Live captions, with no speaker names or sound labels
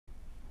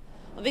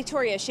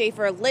Victoria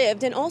Schaefer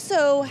lived and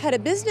also had a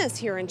business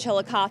here in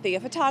Chillicothe, a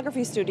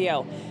photography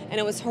studio, and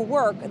it was her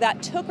work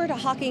that took her to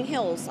Hocking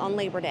Hills on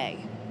Labor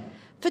Day.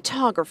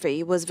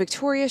 Photography was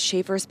Victoria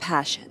Schaefer's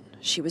passion.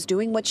 She was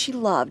doing what she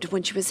loved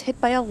when she was hit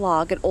by a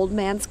log at Old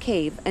Man's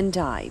Cave and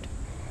died.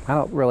 I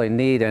don't really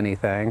need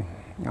anything,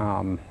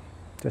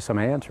 just some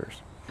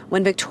answers.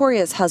 When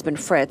Victoria's husband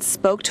Fritz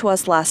spoke to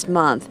us last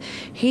month,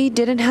 he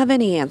didn't have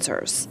any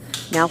answers.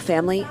 Now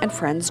family and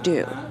friends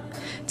do.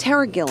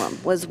 Tara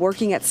Gillum was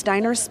working at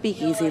Steiner's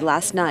Speakeasy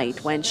last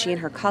night when she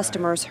and her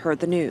customers heard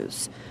the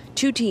news.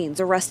 2 teens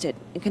arrested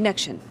in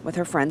connection with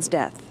her friend's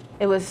death.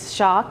 It was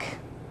shock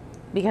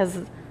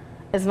because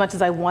as much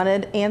as I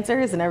wanted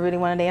answers and everybody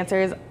wanted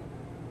answers,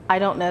 I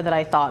don't know that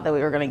I thought that we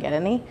were going to get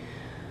any.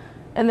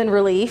 And then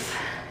relief,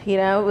 you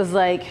know, it was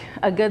like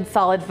a good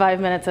solid 5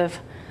 minutes of,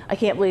 I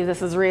can't believe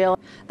this is real.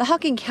 The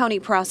Hocking County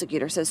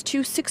prosecutor says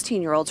 2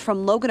 16-year-olds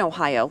from Logan,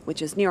 Ohio,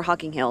 which is near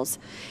Hocking Hills,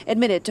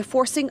 admitted to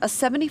forcing a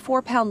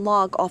 74-pound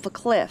log off a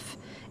cliff.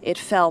 It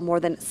fell more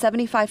than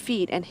 75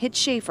 feet and hit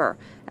Schaefer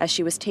as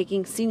she was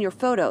taking senior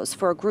photos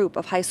for a group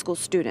of high school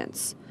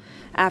students.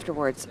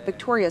 Afterwards,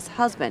 Victoria's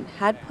husband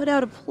had put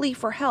out a plea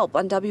for help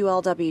on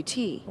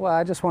WLWT. Well,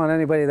 I just want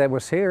anybody that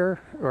was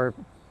here or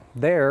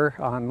there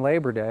on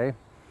Labor Day,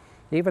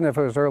 even if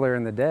it was earlier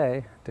in the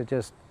day, to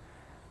just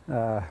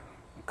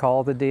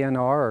call the DNR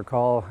or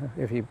call,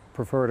 if you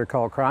prefer to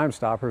call Crime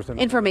Stoppers.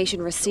 Information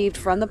received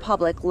from the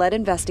public led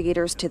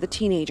investigators to the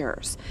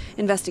teenagers.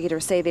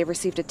 Investigators say they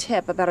received a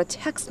tip about a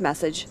text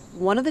message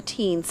one of the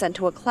teens sent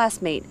to a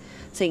classmate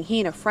saying he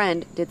and a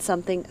friend did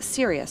something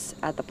serious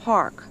at the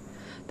park.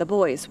 The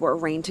boys were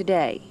arraigned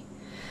today.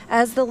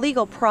 As the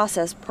legal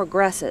process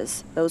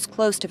progresses, those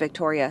close to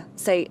Victoria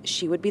say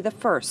she would be the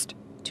first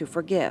to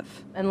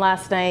forgive. And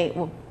last night,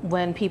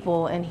 when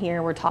people in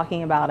here were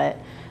talking about it,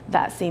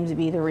 that seemed to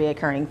be the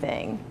reoccurring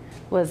thing,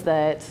 was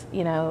that,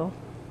 you know,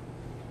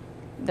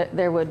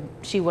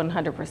 she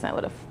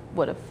 100%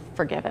 would have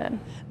forgiven.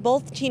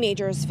 Both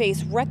teenagers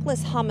face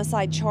reckless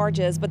homicide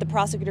charges, but the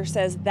prosecutor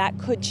says that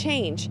could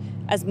change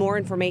as more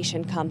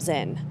information comes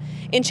in.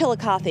 In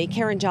Chillicothe,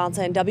 Karen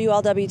Johnson,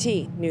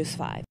 WLWT News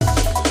 5.